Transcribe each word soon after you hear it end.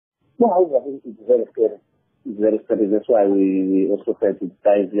No, I think it's very scary. It's very scary. That's why we also said it's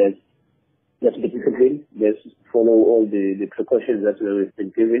time. Let's be disciplined. Let's follow all the precautions that we've been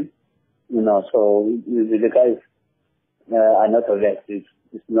given. So the guys are not relaxed.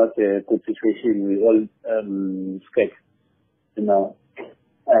 It's not a good situation. We all scared,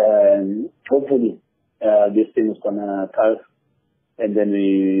 And hopefully this thing is gonna pass, and then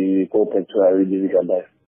we go back to our individual life.